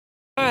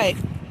Alright,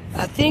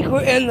 I think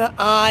we're in the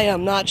eye.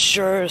 I'm not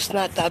sure. It's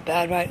not that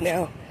bad right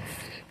now.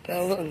 But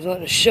I'm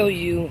going to show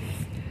you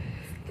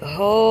the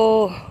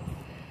whole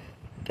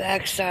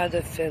back side of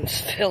the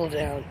fence fell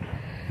down.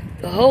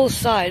 The whole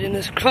side, and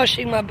it's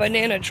crushing my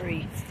banana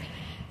tree.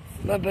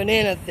 My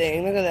banana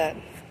thing. Look at that.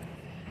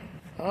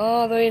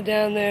 All the way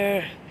down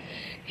there.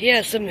 He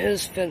has some of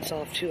his fence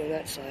off too on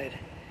that side.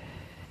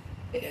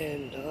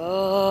 And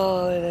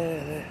all the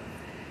way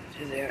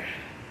to there.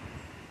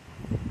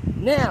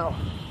 Now,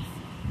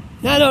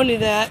 not only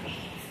that,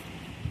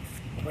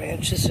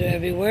 branches are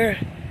everywhere.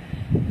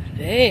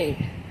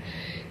 Dang.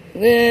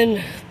 And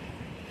then,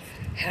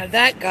 how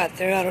that got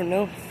there, I don't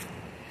know.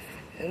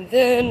 And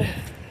then,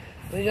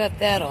 we got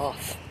that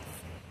off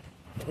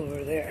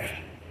over there.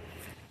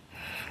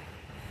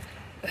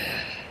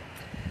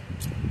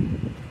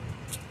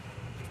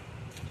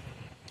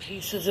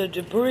 Pieces of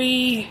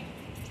debris.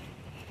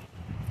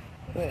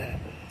 Look at that.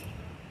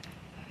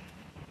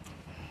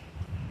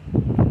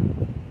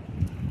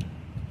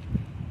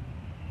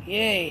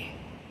 Yay.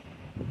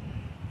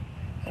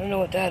 I don't know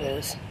what that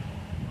is.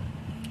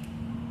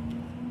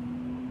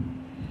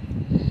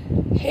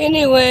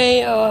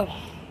 Anyway,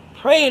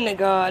 praying to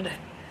God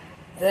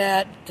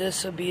that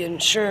this will be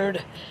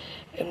insured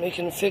and we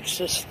can fix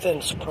this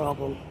fence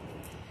problem.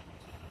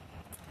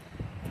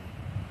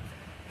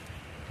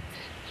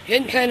 It's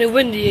getting kind of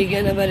windy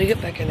again. I better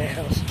get back in the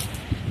house.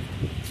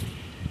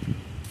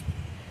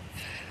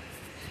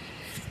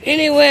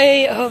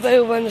 Anyway, I hope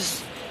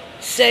everyone's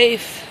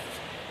safe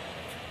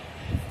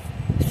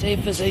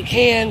as they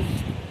can,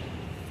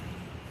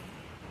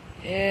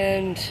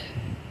 and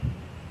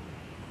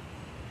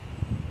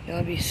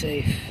y'all be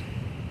safe.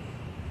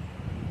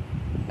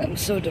 I'm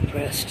so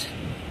depressed.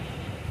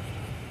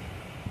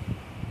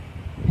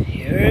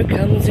 Here it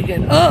comes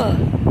again. Oh,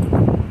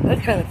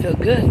 that kind of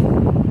felt good.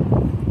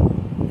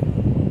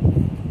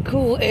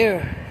 Cool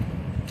air.